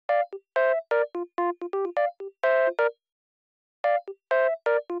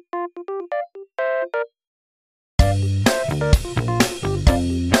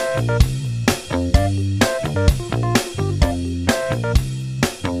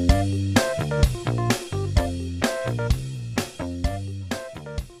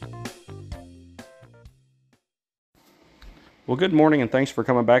Well, good morning, and thanks for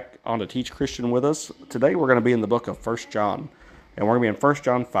coming back on to Teach Christian with us. Today we're going to be in the book of First John, and we're going to be in First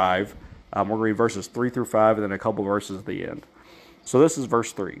John 5. We're going to read verses 3 through 5, and then a couple verses at the end. So this is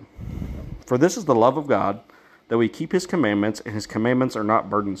verse 3. For this is the love of God, that we keep His commandments, and His commandments are not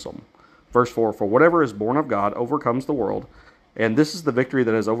burdensome. Verse 4, for whatever is born of God overcomes the world, and this is the victory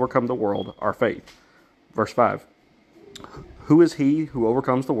that has overcome the world, our faith. Verse 5, who is he who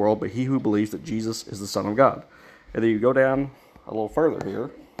overcomes the world but he who believes that Jesus is the Son of God? And then you go down a little further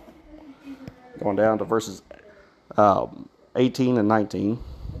here, going down to verses 18 and 19.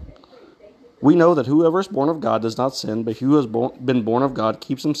 We know that whoever is born of God does not sin, but he who has been born of God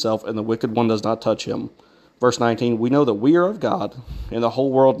keeps himself, and the wicked one does not touch him. Verse 19, we know that we are of God, and the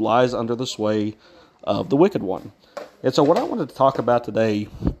whole world lies under the sway of the wicked one. And so what I wanted to talk about today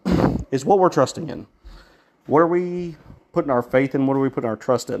is what we're trusting in. What are we putting our faith in? What are we putting our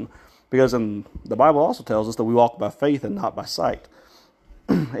trust in? Because the Bible also tells us that we walk by faith and not by sight.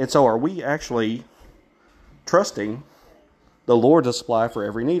 And so are we actually trusting the Lord to supply for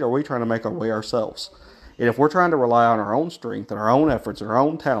every need, or are we trying to make our way ourselves? And if we're trying to rely on our own strength and our own efforts and our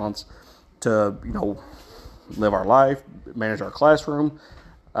own talents to, live our life, manage our classroom,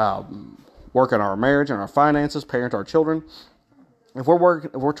 work on our marriage and our finances, parent our children, if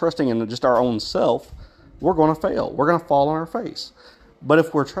we're trusting in just our own self, we're going to fail. We're going to fall on our face. But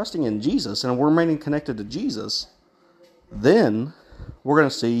if we're trusting in Jesus and we're remaining connected to Jesus, then we're going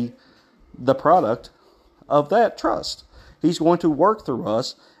to see the product of that trust. He's going to work through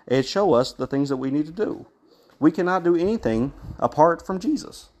us and show us the things that we need to do. We cannot do anything apart from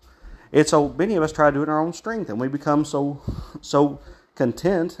Jesus. And so many of us try to do it in our own strength, and we become so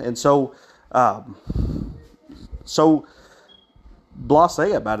content and so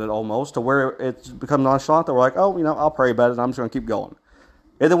blasé about it almost, to where it's become nonchalant that we're like, I'll pray about it and I'm just going to keep going.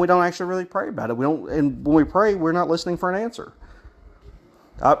 And then we don't actually really pray about it. And when we pray, we're not listening for an answer.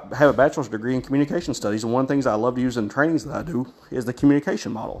 I have a bachelor's degree in communication studies, and one of the things I love to use in trainings that I do is the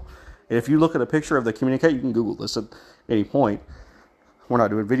communication model. And if you look at a picture of the communicate, you can Google this at any point. We're not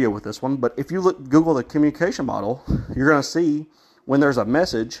doing video with this one, but if you Google the communication model, you're going to see when there's a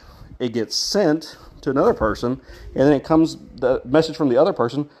message, it gets sent to another person, and then the message from the other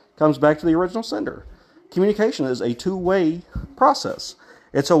person comes back to the original sender. Communication is a two-way process.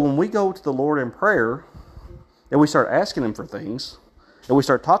 And so when we go to the Lord in prayer and we start asking Him for things, and we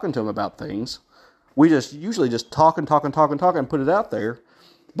start talking to Him about things, we usually just talk and put it out there,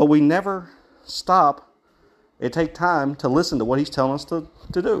 but we never stop and take time to listen to what He's telling us to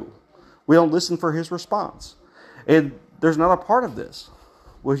do. We don't listen for His response. And there's another part of this.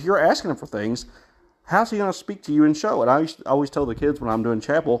 Well, if you're asking Him for things, how's He going to speak to you and show it? I always tell the kids when I'm doing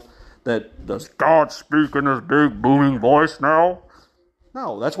chapel that, does God speak in this big booming voice now?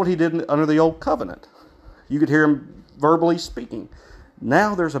 No, that's what He did under the old covenant. You could hear Him verbally speaking.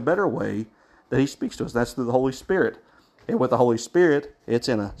 Now there's a better way that He speaks to us. That's through the Holy Spirit. And with the Holy Spirit, it's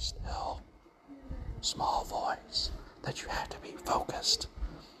in a still, small voice that you have to be focused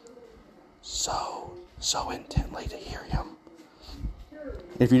so intently to hear Him.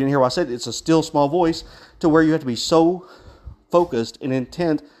 If you didn't hear what I said, it's a still, small voice to where you have to be so focused and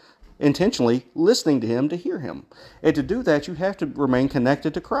intentionally listening to Him to hear Him. And to do that, you have to remain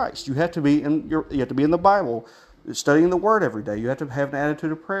connected to Christ. You have to be in the Bible, studying the Word every day. You have to have an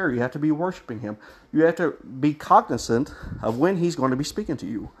attitude of prayer. You have to be worshiping Him. You have to be cognizant of when He's going to be speaking to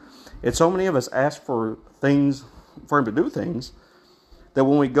you. And so many of us ask for Him to do things, that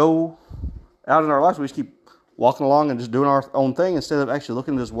when we go out in our lives, we just keep walking along and just doing our own thing instead of actually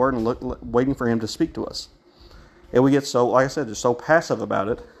looking at His Word and waiting for Him to speak to us. And we get so, like I said, just so passive about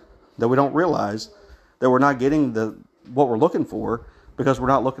it that we don't realize that we're not getting what we're looking for, because we're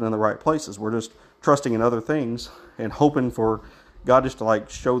not looking in the right places. We're just trusting in other things and hoping for God just to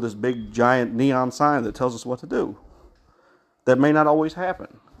show this big giant neon sign that tells us what to do. That may not always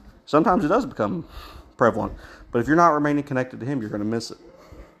happen. Sometimes it does become prevalent, but if you're not remaining connected to Him, you're going to miss it.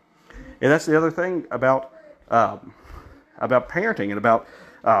 And that's the other thing about parenting and about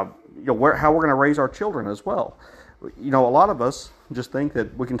how we're going to raise our children as well. A lot of us just think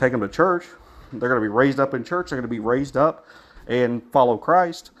that we can take them to church. They're going to be raised up in church. They're going to be raised up and follow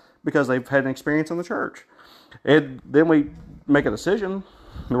Christ because they've had an experience in the church. And then we make a decision,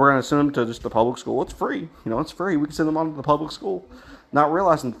 and we're going to send them to just the public school. It's free. It's free. We can send them on to the public school, not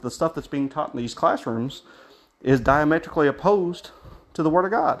realizing that the stuff that's being taught in these classrooms is diametrically opposed to the Word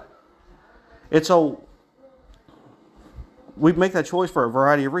of God. And so we make that choice for a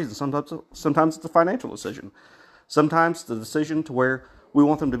variety of reasons. Sometimes it's a financial decision. Sometimes it's the decision to where we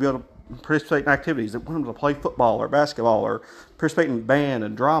want them to be able to participate in activities. They want them to play football or basketball or participate in band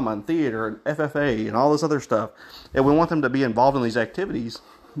and drama and theater and FFA and all this other stuff. And we want them to be involved in these activities,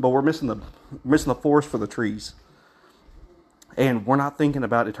 but we're missing the forest for the trees. And we're not thinking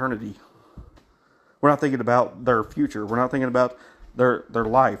about eternity. We're not thinking about their future. We're not thinking about their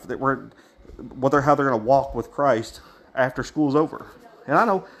life. How they're going to walk with Christ after school's over. And I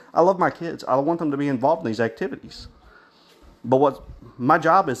know I love my kids. I want them to be involved in these activities. But what my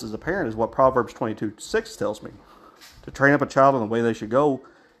job is as a parent is what Proverbs 22:6 tells me. To train up a child in the way they should go,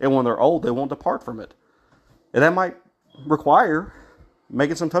 and when they're old, they won't depart from it. And that might require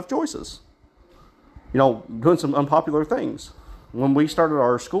making some tough choices. Doing some unpopular things. When we started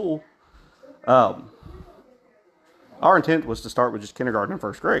our school, our intent was to start with just kindergarten and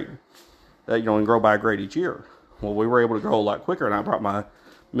first grade, and grow by a grade each year. Well, we were able to grow a lot quicker, and I brought my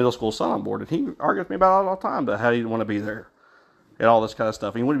middle school son on board, and he argued with me about it all the time, about how he didn't want to be there, and all this kind of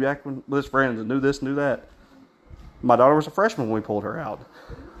stuff. He wanted to be back with his friends and do this and do that. My daughter was a freshman when we pulled her out.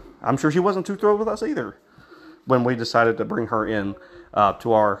 I'm sure she wasn't too thrilled with us either when we decided to bring her in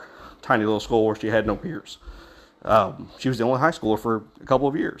to our tiny little school where she had no peers. She was the only high schooler for a couple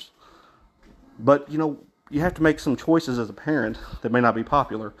of years. But, you have to make some choices as a parent that may not be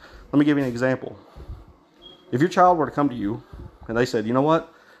popular. Let me give you an example. If your child were to come to you and they said, you know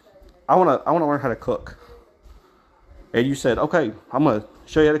what, I want to learn how to cook. And you said, okay, I'm going to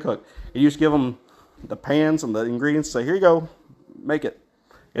show you how to cook. And you just give them the pans and the ingredients, say, here you go, make it.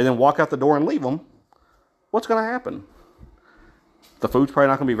 And then walk out the door and leave them. What's going to happen? The food's probably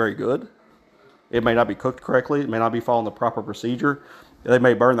not going to be very good. It may not be cooked correctly. It may not be following the proper procedure. They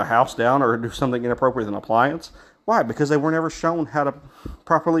may burn the house down or do something inappropriate with an appliance. Why? Because they were never shown how to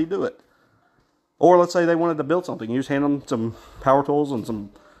properly do it. Or let's say they wanted to build something. You just hand them some power tools and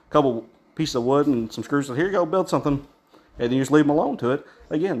some couple pieces of wood and some screws. And here you go, build something. And then you just leave them alone to it.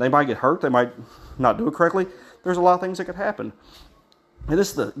 Again, they might get hurt. They might not do it correctly. There's a lot of things that could happen. And this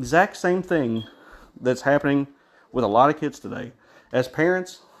is the exact same thing that's happening with a lot of kids today. As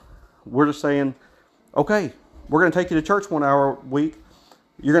parents, we're just saying, okay, we're going to take you to church 1 hour a week.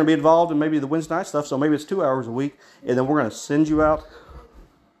 You're going to be involved in maybe the Wednesday night stuff, so maybe it's 2 hours a week. And then we're going to send you out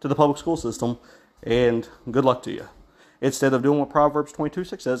to the public school system, and good luck to you. Instead of doing what Proverbs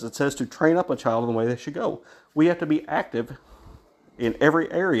 22:6 says, it says to train up a child in the way they should go. We have to be active in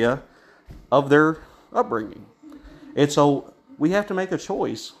every area of their upbringing. And so we have to make a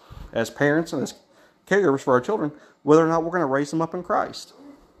choice as parents and as caregivers for our children whether or not we're going to raise them up in Christ.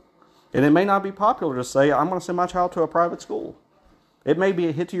 And it may not be popular to say, I'm going to send my child to a private school. It may be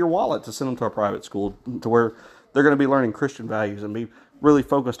a hit to your wallet to send them to a private school to where they're going to be learning Christian values and be really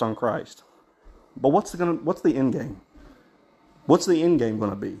focused on Christ. But what's the end game? What's the end game going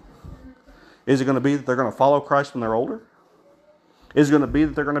to be? Is it going to be that they're going to follow Christ when they're older? Is it going to be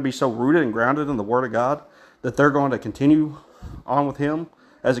that they're going to be so rooted and grounded in the Word of God that they're going to continue on with Him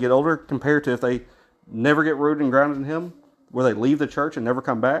as they get older, compared to if they never get rooted and grounded in Him, where they leave the church and never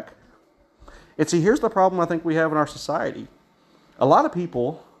come back? And see, here's the problem I think we have in our society. A lot of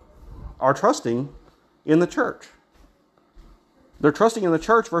people are trusting in the church. They're trusting in the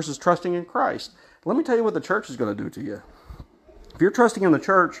church versus trusting in Christ. Let me tell you what the church is going to do to you. If you're trusting in the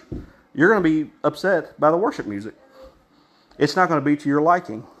church, you're going to be upset by the worship music. It's not going to be to your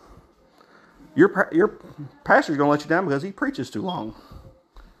liking. Your pastor's going to let you down because he preaches too long.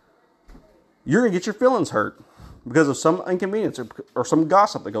 You're going to get your feelings hurt because of some inconvenience or some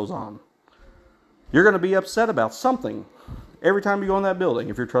gossip that goes on. You're going to be upset about something every time you go in that building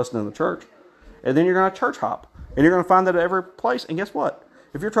if you're trusting in the church. And then you're going to church hop. And you're going to find that at every place. And guess what?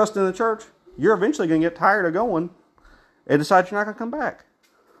 If you're trusting in the church, you're eventually going to get tired of going and decide you're not going to come back.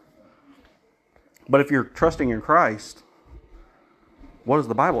 But if you're trusting in Christ, what does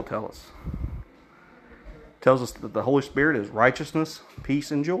the Bible tell us? It tells us that the Holy Spirit is righteousness,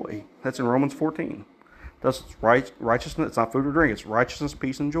 peace, and joy. That's in Romans 14. That's righteousness. It's not food or drink. It's righteousness,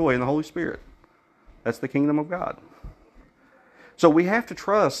 peace, and joy in the Holy Spirit. That's the kingdom of God. So we have to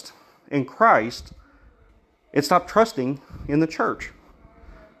trust in Christ and stop trusting in the church.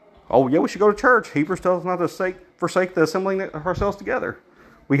 Oh, yeah, we should go to church. Hebrews tells us not to forsake the assembling of ourselves together.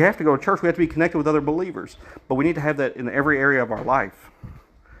 We have to go to church. We have to be connected with other believers. But we need to have that in every area of our life.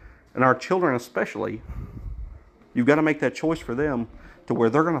 And our children especially, you've got to make that choice for them to where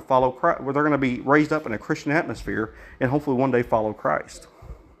they're going to follow Christ, where they're going to be raised up in a Christian atmosphere and hopefully one day follow Christ.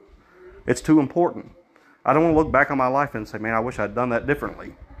 It's too important. I don't want to look back on my life and say, man, I wish I'd done that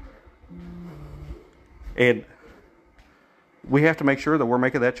differently. And we have to make sure that we're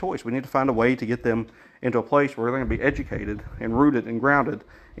making that choice. We need to find a way to get them into a place where they're going to be educated and rooted and grounded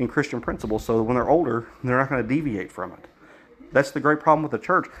in Christian principles so that when they're older, they're not going to deviate from it. That's the great problem with the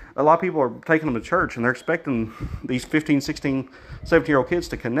church. A lot of people are taking them to church and they're expecting these 15, 16, 17-year-old kids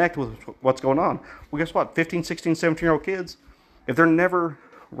to connect with what's going on. Well, guess what? 15, 16, 17-year-old kids, if they're never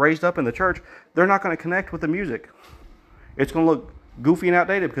raised up in the church, they're not going to connect with the music. It's going to look goofy and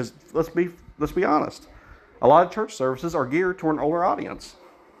outdated because let's be honest. A lot of church services are geared toward an older audience.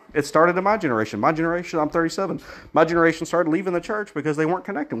 It started in my generation. My generation, I'm 37. My generation started leaving the church because they weren't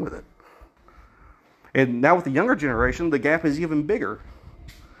connecting with it. And now with the younger generation, the gap is even bigger.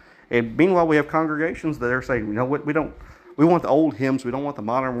 And meanwhile, we have congregations that are saying, you know what, we want the old hymns, we don't want the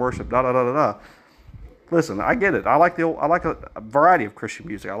modern worship, da da da da da. Listen, I get it. I like a variety of Christian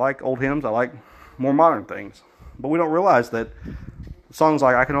music. I like old hymns. I like more modern things. But we don't realize that songs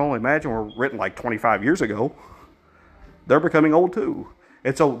like I Can Only Imagine were written like 25 years ago. They're becoming old too.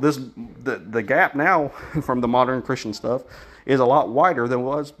 And so the gap now from the modern Christian stuff is a lot wider than it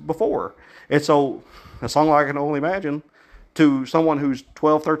was before. And so a song like I Can Only Imagine to someone who's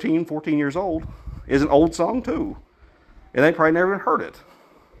 12, 13, 14 years old is an old song too. And they probably never even heard it.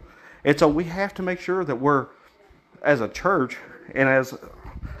 And so we have to make sure that we're, as a church and as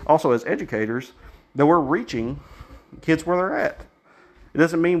also as educators, that we're reaching kids where they're at. It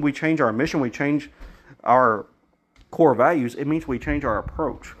doesn't mean we change our mission, we change our core values. It means we change our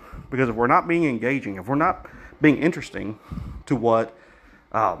approach. Because if we're not being engaging, if we're not being interesting to what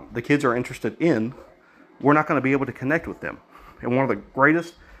the kids are interested in, we're not going to be able to connect with them. And one of the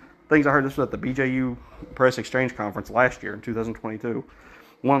greatest things I heard, this was at the BJU Press Exchange Conference last year in 2022.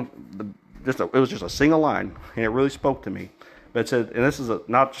 It was just a single line, and it really spoke to me. But it said, and this is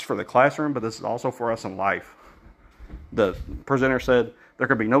not just for the classroom, but this is also for us in life. The presenter said, there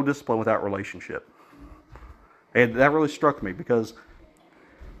can be no discipline without relationship. And that really struck me because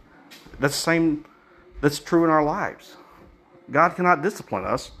that's true in our lives. God cannot discipline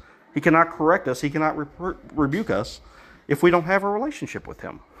us. He cannot correct us. He cannot rebuke us if we don't have a relationship with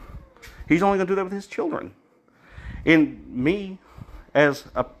Him. He's only going to do that with His children. And me, as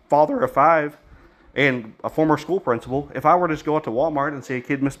a father of 5 and a former school principal, if I were to just go out to Walmart and see a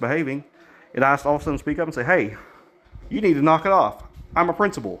kid misbehaving, and I all of a sudden speak up and say, hey, you need to knock it off. I'm a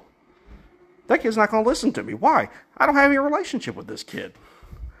principal. That kid's not going to listen to me. Why? I don't have any relationship with this kid.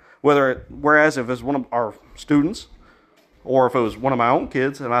 Whereas if it's one of our students, or if it was one of my own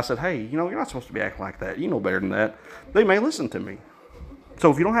kids, and I said, hey, you're not supposed to be acting like that. You know better than that. They may listen to me.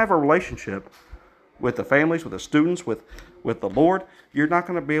 So if you don't have a relationship with the families, with the students, with the Lord, you're not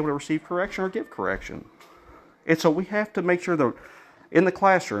going to be able to receive correction or give correction. And so we have to make sure that in the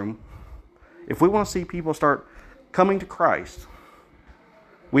classroom, if we want to see people start coming to Christ,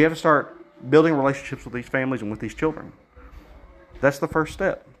 we have to start building relationships with these families and with these children. That's the first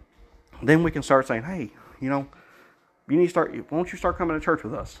step. Then we can start saying, hey, you need to start, why don't you start coming to church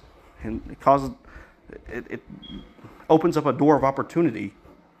with us? And it opens up a door of opportunity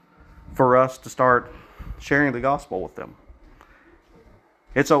for us to start sharing the gospel with them.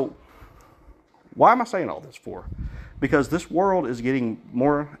 And so, why am I saying all this for? Because this world is getting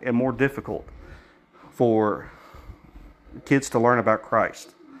more and more difficult for kids to learn about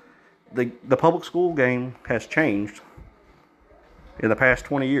Christ. The public school game has changed in the past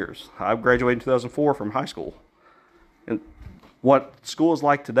 20 years. I graduated in 2004 from high school. And what school is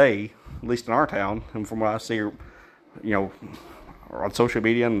like today, at least in our town, and from what I see, on social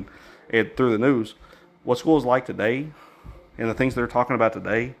media and through the news, what school is like today and the things they're talking about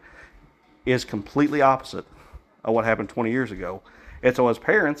today is completely opposite of what happened 20 years ago. And so as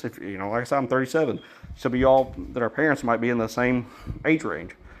parents, if like I said, I'm 37, some of y'all that are parents might be in the same age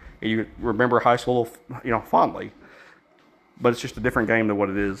range. And you remember high school, fondly. But it's just a different game than what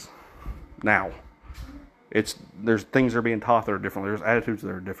it is now. There's things that are being taught that are differently. There's attitudes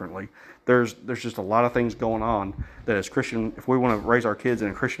that are differently. There's just a lot of things going on that as Christian, if we want to raise our kids in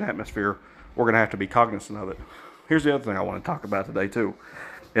a Christian atmosphere, we're going to have to be cognizant of it. Here's the other thing I want to talk about today too.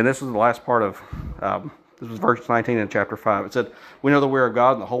 And this is the last part of, this was verse 19 in chapter 5. It said, we know that we are of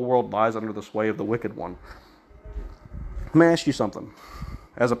God and the whole world lies under the sway of the wicked one. Let me ask you something.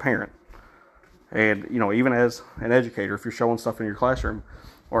 As a parent, and even as an educator, if you're showing stuff in your classroom,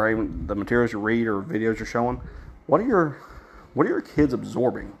 or even the materials you read or videos you're showing, what are your kids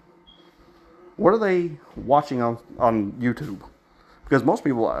absorbing? What are they watching on YouTube? Because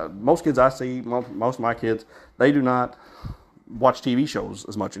most kids I see, most of my kids, they do not watch TV shows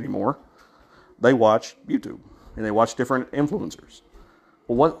as much anymore. They watch YouTube, and they watch different influencers.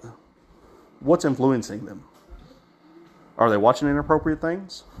 Well, what's influencing them? Are they watching inappropriate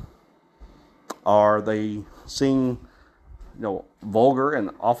things? Are they seeing, vulgar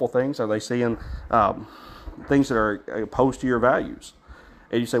and awful things? Are they seeing things that are opposed to your values?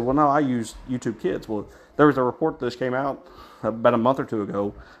 And you say, well, no, I use YouTube Kids. Well, there was a report that just came out about a month or two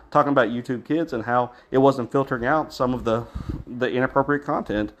ago talking about YouTube Kids and how it wasn't filtering out some of the inappropriate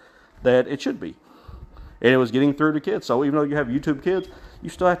content that it should be. And it was getting through to kids. So even though you have YouTube Kids, you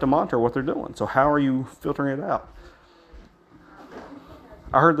still have to monitor what they're doing. So how are you filtering it out?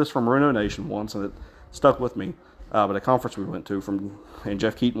 I heard this from Reno Nation once, and it stuck with me. At a conference we went to, and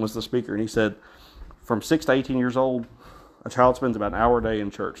Jeff Keaton was the speaker, and he said, from 6 to 18 years old, a child spends about an hour a day in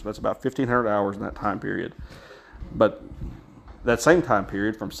church. That's about 1,500 hours in that time period. But that same time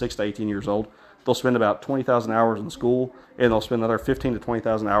period, from 6 to 18 years old, they'll spend about 20,000 hours in school, and they'll spend another 15 to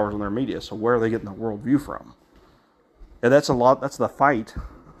 20,000 hours on their media. So where are they getting the worldview from? And that's a lot. That's the fight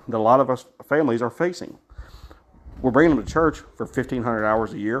that a lot of us families are facing. We're bringing them to church for 1,500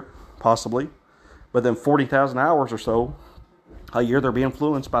 hours a year, possibly, but then 40,000 hours or so a year they're being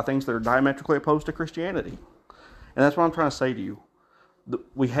influenced by things that are diametrically opposed to Christianity. And that's what I'm trying to say to you.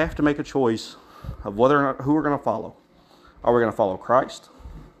 We have to make a choice of whether or not who we're going to follow. Are we going to follow Christ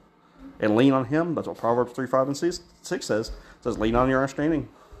and lean on Him? That's what Proverbs 3, 5, and 6 says. It says, lean on your understanding,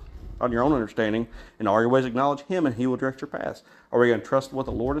 on your own understanding, in all your ways acknowledge Him, and He will direct your paths. Are we going to trust what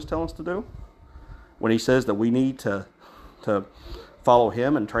the Lord is telling us to do? When He says that we need to follow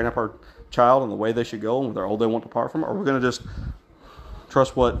Him and train up our child in the way they should go, and when they're old they won't depart from it, or are we going to just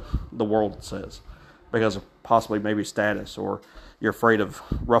trust what the world says because of possibly maybe status, or you're afraid of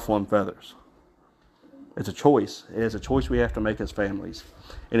ruffling feathers? It's a choice. It is a choice we have to make as families.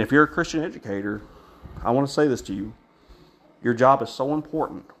 And if you're a Christian educator, I want to say this to you. Your job is so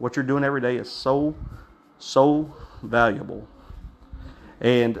important. What you're doing every day is so valuable.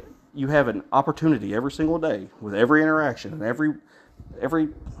 And you have an opportunity every single day with every interaction and every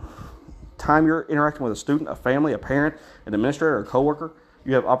time you're interacting with a student, a family, a parent, an administrator, a coworker.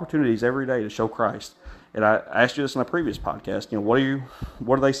 You have opportunities every day to show Christ. And I asked you this in a previous podcast.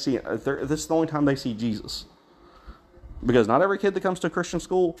 What do they see? This is the only time they see Jesus. Because not every kid that comes to a Christian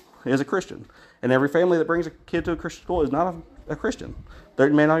school is a Christian. And every family that brings a kid to a Christian school is not a Christian. They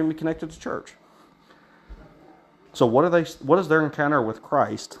may not even be connected to church. So what is their encounter with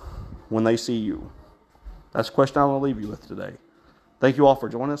Christ when they see you? That's the question I want to leave you with today. Thank you all for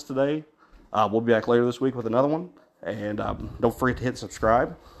joining us today. We'll be back later this week with another one. And don't forget to hit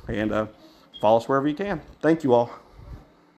subscribe and follow us wherever you can. Thank you all.